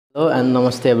Hello and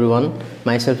namaste everyone.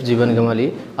 Myself Jivan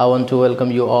Gamali. I want to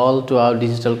welcome you all to our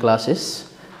digital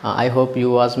classes. I hope you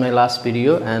watched my last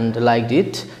video and liked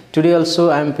it. Today also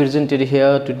I am presented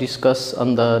here to discuss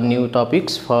on the new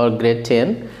topics for grade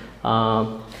 10.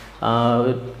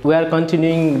 We are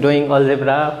continuing doing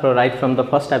algebra right from the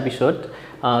first episode.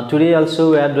 Today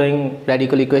also we are doing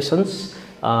radical equations.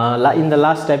 In the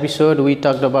last episode we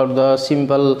talked about the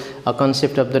simple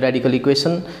concept of the radical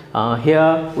equation.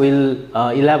 Here we'll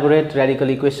elaborate radical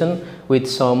equation with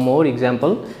some more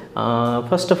example.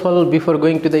 First of all, before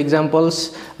going to the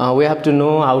examples, we have to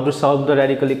know how to solve the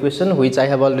radical equation, which I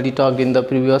have already talked in the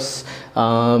previous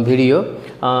video.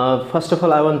 First of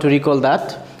all, I want to recall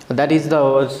that is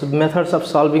the methods of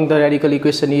solving the radical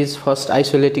equation is first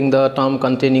isolating the term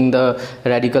containing the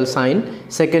radical sign,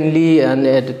 secondly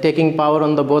taking power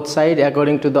on the both side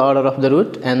according to the order of the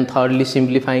root, and thirdly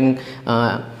simplifying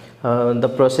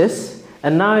the process.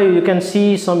 And now you can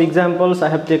see some examples. I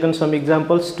have taken some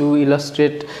examples to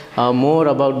illustrate more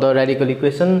about the radical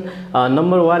equation.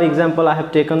 Number one example, I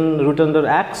have taken root under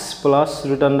x plus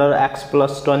root under x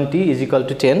plus 20 is equal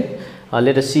to 10.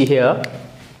 Let us see here.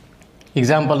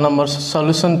 Example number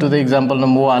solution to the example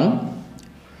number 1.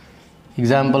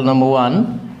 Example number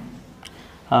 1,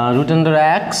 root under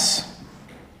x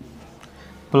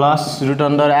plus root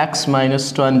under x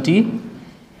minus 20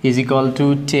 is equal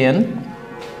to 10.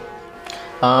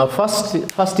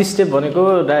 First step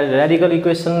भनेको radical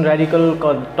equation radical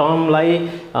term लाई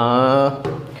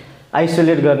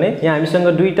isolate गर्ने. यहाँ हामीसँग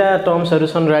दुईटा टर्म्सहरु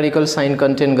छन् radical sign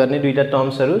content गर्ने दुईटा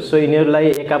टर्म्सहरु. सो यिनीहरुलाई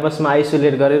एक आपसमा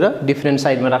आइसोलेट गरेर डिफरेन्ट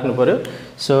साइडमा राख्नु पर्यो.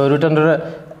 सो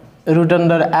root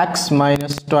under x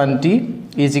minus 20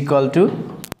 is equal to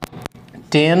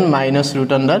 10 minus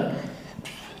root under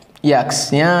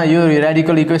x. यहाँ यो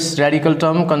radical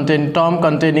term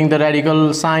containing the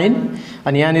radical sign,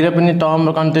 and यहाँनिर पनि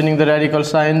term containing the radical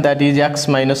sign, that is x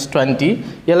minus 20.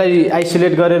 यसलाई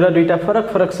आइसोलेट गरेर दुईटा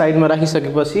फरक साइडमा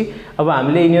राखिसकेपछि अब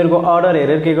हामीले यिनीहरुको अर्डर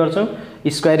हेरेर के गर्छौं,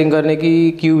 स्क्वायरिङ गर्ने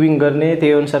कि क्युबिङ गर्ने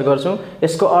त्यही अनुसार गर्छौं.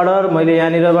 यसको अर्डर मैले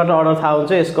यहाँनिरबाट अर्डर थाहा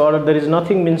हुन्छ. यसको order there is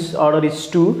nothing mince order is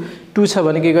 2 छ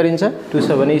भने के गरिन्छ, 2 छ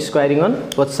भने स्क्वायरिङ अन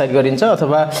बोथ साइड गरिन्छ,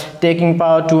 अथवा taking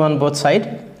power 2 on both side,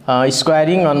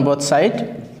 squaring on both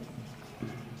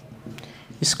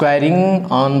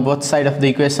side of the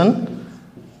equation.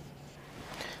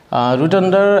 Root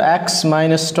under x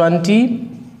minus 20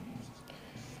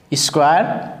 square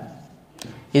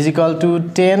is equal to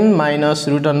 10 minus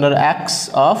root under x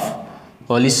of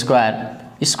whole square.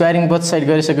 Squaring both side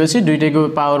गरिसकेपछि दुईटैको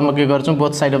पावरमा के गर्छौं,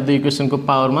 both side of the equation को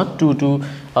पावरमा 2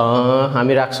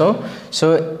 हामी राख्छौं. So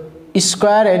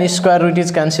square and square root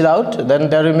is cancel out, then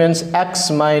there remains x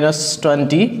minus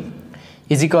 20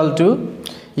 is equal to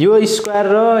yo square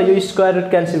raw yo square root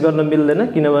cancel गर्न मिल्दैन,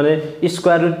 किनभने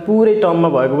square root पुरै टर्ममा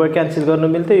भएको भए क्यान्सल गर्न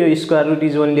मिल्थ्यो. यो square root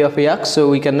is only of x, so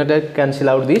we cannot cancel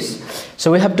out this.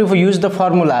 So we have to use the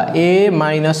formula a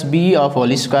minus b of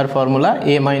whole square formula.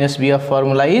 A minus b of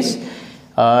formula is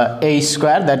a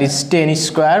square, that is 10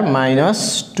 square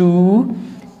minus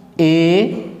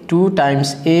 2a 2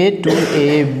 times a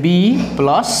 2ab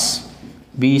plus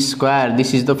b square.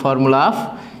 This is the formula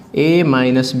of a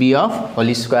minus b of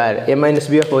whole square. A minus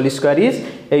b of whole square is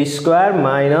a square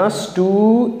minus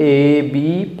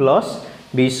 2ab plus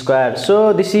b square.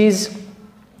 So this is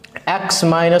x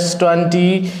minus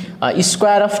 20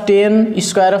 square of 10.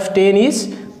 Square of 10 is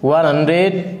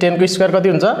 100. 10 को square कति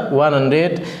हुन्छ,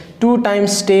 100. 2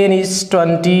 times 10 is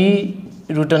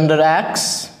 20 root under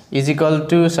x is equal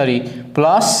to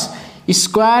plus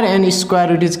square and square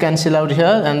root is cancel out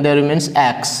here, and there remains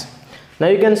x. Now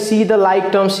you can see the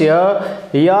like terms here.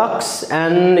 X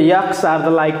and x are the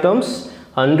like terms.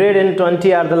 100 and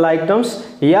 20 are the like terms.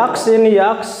 X and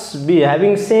x be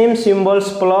having same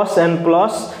symbols plus and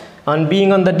plus, and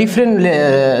being on the different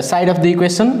side of the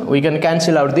equation we can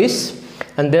cancel out this,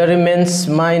 and there remains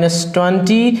minus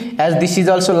 20. As this is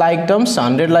also like terms,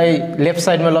 100 lie left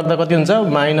side में लग्दा कति हुन्छ,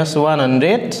 minus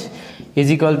 100 is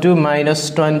equal to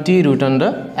minus 20 root under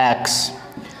x.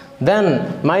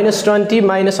 Then minus 20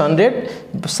 minus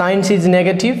 100 signs is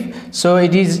negative, so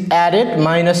it is added.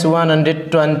 Minus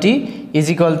 120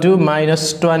 is equal to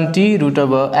minus 20 root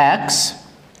over x.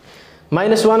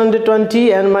 Minus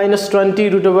 120 and minus 20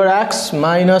 root over x,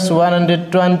 minus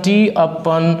 120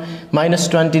 upon minus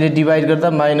 20 ले divide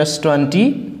गर्दा minus 20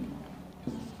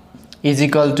 is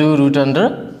equal to root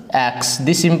under x.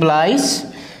 This implies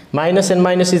minus and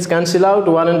minus is cancel out.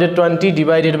 120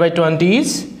 divided by 20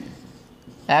 is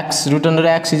x. Root under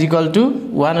x is equal to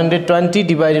 120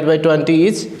 divided by 20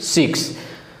 is 6.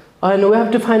 and we have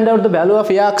to find out the value of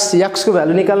x. X को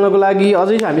value निकाल्नको लागि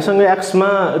अझै हामीसँग x मा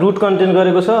root content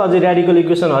गरेको छ, अझै radical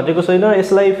equation हटेको छैन।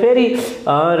 यसलाई फेरि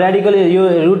रेडिकल यो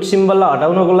रुट सिम्बललाई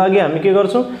हटाउनको लागि हामी के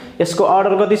गर्छौं, यसको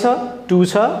अर्डर कति छ, 2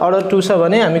 छ। अर्डर 2 छ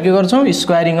भने हामी के गर्छौं,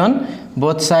 स्क्वायरिङ अन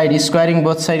both side. Squaring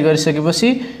both side गरिसकेपछि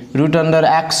रुट अन्डर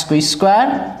x को square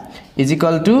is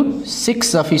equal to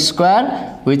 6 of square,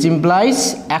 which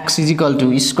implies x is equal to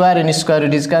square and square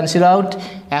root is cancelled out,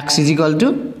 x is equal to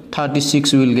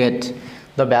 36 we will get.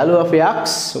 The value of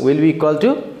x will be equal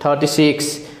to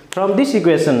 36. From this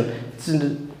equation,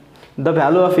 the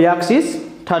value of x is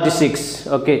 36.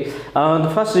 Okay.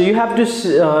 First you have to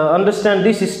understand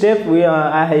this step.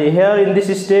 Here in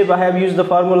this step I have used the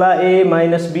formula a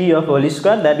minus b of whole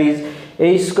square, that is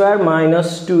a square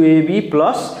minus 2ab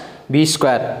plus b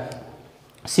square.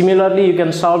 Similarly, you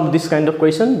can solve this kind of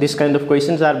question. This kind of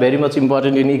questions are very much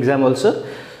important in exam also.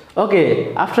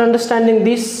 Okay, after understanding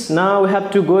this, now we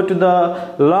have to go to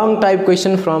the long type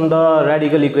question from the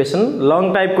radical equation.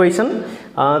 Long type question,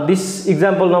 this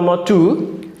example number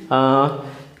 2,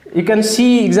 you can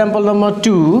see example number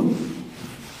 2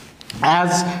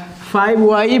 as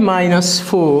 5y minus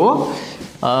 4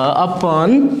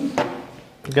 upon,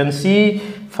 you can see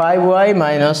 5y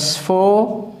minus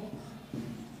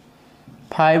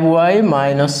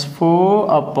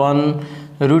 4 upon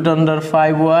root under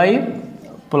 5y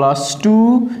plus 2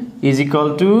 is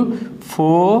equal to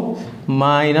 4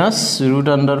 minus root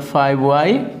under 5y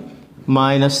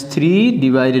minus 3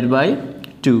 divided by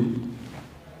 2.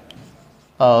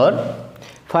 Or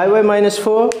 5y minus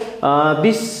 4,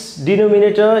 this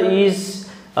denominator is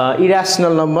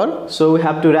irrational number, so we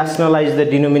have to rationalize the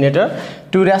denominator.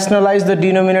 To rationalize the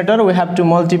denominator, we have to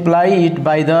multiply it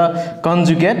by the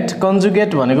conjugate.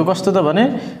 Conjugate भनेको कस्तो त भने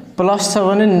plus छ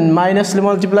भने minus ले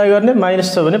multiply गर्ने,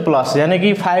 minus छ भने प्लस, यानी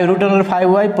कि 5 रूट अंडर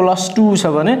 5y प्लस 2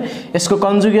 छ भने यसको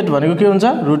कन्जुगेट भनेको के हुन्छ,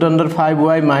 root under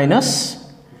 5y minus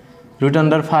root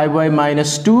under 5y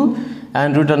minus 2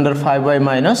 and root under 5y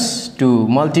minus 2,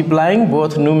 multiplying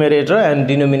both numerator and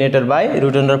denominator by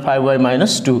root under 5y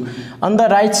minus 2. On the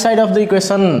right side of the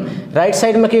equation, right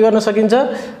side ma ke garna sakincha,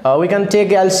 we can take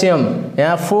LCM.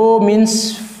 Yeah, 4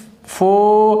 means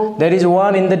 4, there is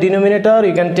 1 in the denominator,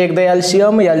 you can take the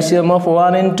LCM. LCM of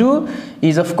 1 and 2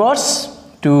 is of course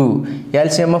 2.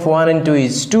 LCM of 1 and 2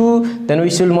 is 2. Then we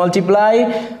should multiply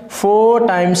 4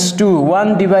 times 2.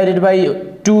 1 divided by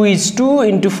 2 is 2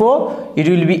 into 4, it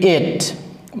will be 8.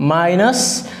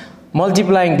 Minus,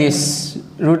 multiplying this,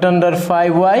 root under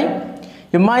 5y.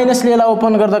 You minus ले ला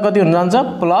open गर्दा कति हुन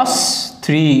जान्छ, plus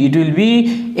 3. It will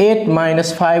be 8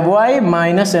 minus 5y,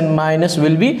 minus and minus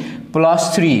will be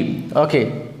plus 3. Okay.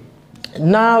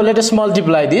 Now let us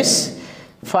multiply this.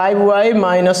 5y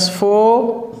minus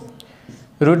 4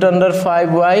 root under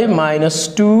 5y minus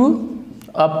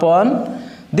 2 upon,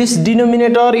 this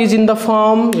denominator is in the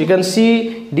form, you can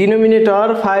see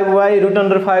denominator 5y root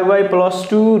under 5y plus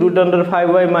 2 root under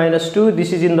 5y minus 2,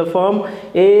 this is in the form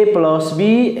a plus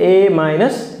b, a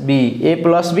minus b, a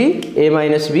plus b, a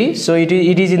minus b. So it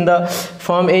is in the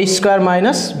form a square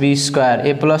minus b square.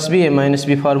 A plus b, a minus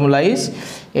b formula is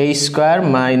a square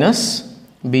minus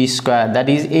b square, that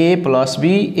is a plus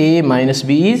b, a minus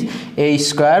b is a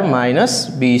square minus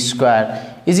b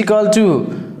square, is equal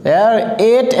to, here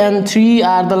 8 and 3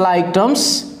 are the like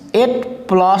terms. 8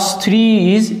 plus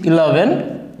 3 is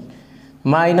 11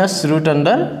 minus root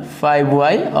under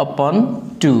 5y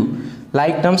upon 2.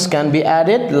 Like terms can be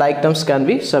added, like terms can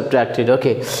be subtracted.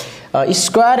 Okay,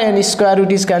 square and square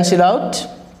root is cancelled out.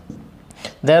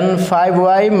 Then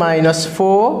 5y minus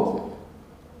 4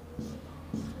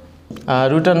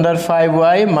 root under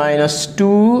 5y minus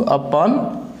 2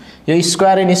 upon, yo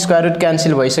square end square root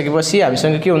cancel भइसकेपछि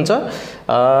हामीसँग के हुन्छ,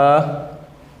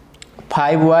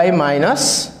 5y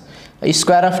minus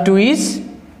square of 2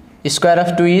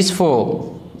 is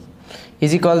 4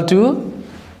 is equal to,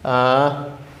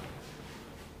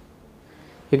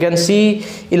 you can see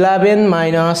 11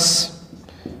 minus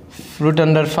root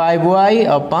under 5y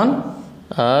upon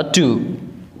 2.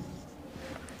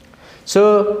 So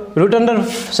root under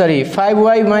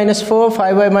 5y minus 4,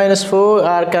 5y minus 4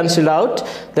 are cancelled out.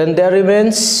 Then there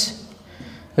remains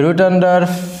root under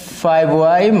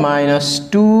 5y minus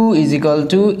 2 is equal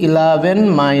to 11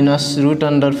 minus root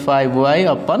under 5y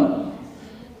upon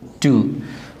 2.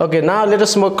 Okay, now let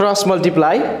us cross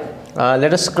multiply.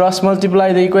 Let us cross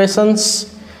multiply the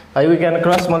equations. We can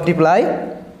cross multiply.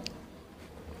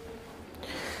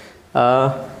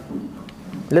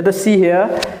 Let us see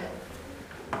here.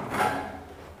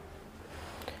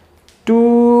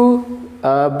 2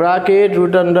 bracket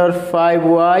root under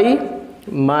 5y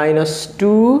minus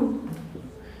 2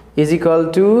 is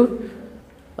equal to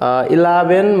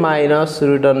 11 minus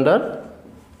root under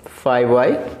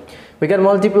 5y. We can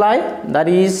multiply, that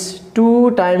is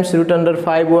 2 times root under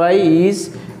 5y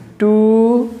is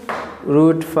 2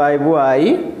 root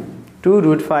 5y, 2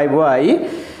 root 5y,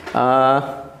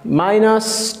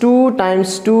 minus 2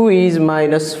 times 2 is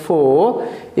minus 4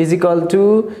 is equal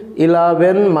to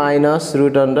 11 minus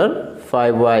root under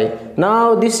 5y.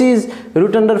 Now this is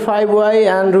root under 5y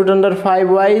and root under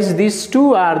 5y, these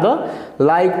two are the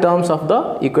like terms of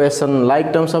the equation.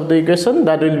 Like terms of the equation,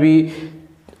 that will be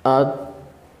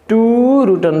 2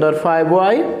 root under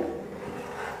 5y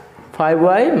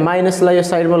minus like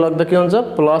side ma lagda ke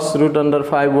huncha plus root under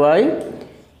 5y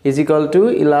is equal to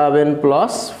 11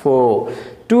 plus 4.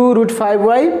 2 root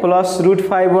 5y plus root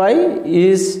 5y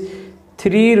is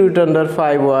 3 root under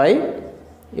 5y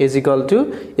is equal to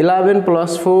 11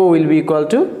 plus 4 will be equal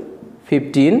to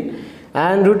 15,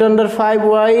 and root under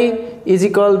 5y is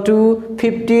equal to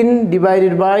 15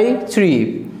 divided by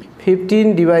 3.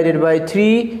 15 divided by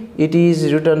 3, it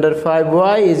is root under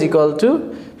 5y is equal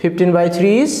to 15 by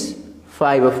 3 is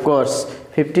 5, of course,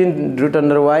 15 root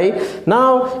under y.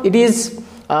 Now it is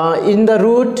in the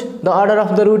root, the order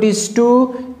of the root is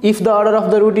 2. If the order of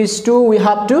the root is 2, we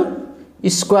have to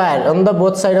square on the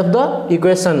both side of the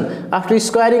equation. After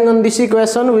squaring on this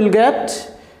equation, we will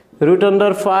get root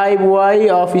under 5y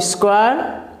of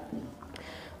square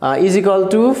is equal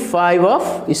to 5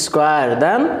 of square.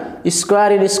 Then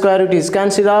square and square root is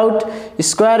cancelled out,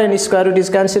 square and square root is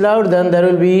cancelled out, then there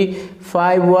will be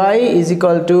 5y is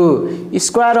equal to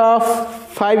square of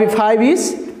 5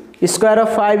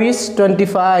 is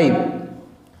 25.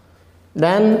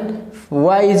 Then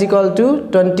y is equal to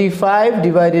 25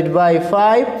 divided by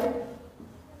 5.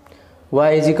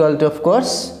 Y is equal to, of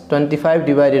course, 25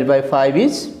 divided by 5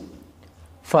 is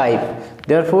 5.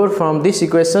 Therefore, from this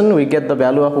equation we get the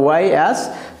value of y as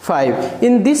 5.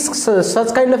 In this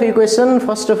such kind of equation,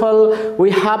 first of all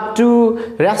we have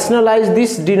to rationalize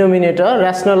this denominator.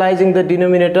 Rationalizing the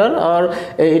denominator, or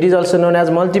it is also known as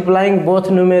multiplying both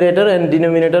numerator and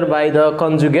denominator by the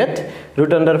conjugate,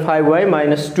 root under 5y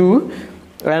minus 2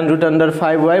 and root under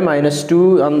 5y minus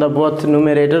 2 on the both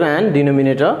numerator and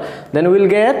denominator. Then we will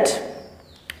get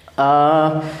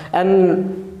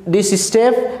and this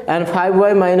step and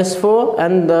 5y minus 4,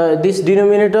 and this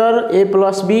denominator a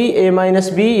plus b, a minus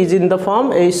b is in the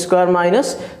form a square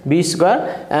minus b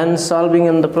square, and solving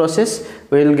in the process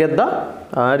we will get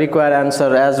the required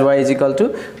answer as y is equal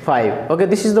to 5. Okay,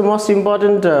 this is the most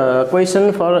important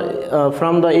question for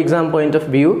from the exam point of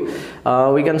view.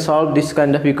 We can solve this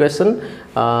kind of equation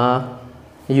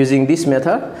using this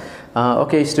method.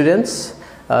 Okay students,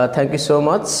 thank you so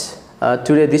much.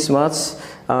 Today this much.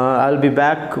 I'll be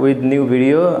back with new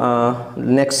video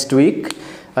next week.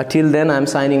 Till then I'm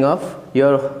signing off.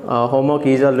 Your homework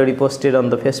is already posted on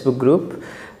the Facebook group.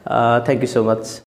 Thank you so much.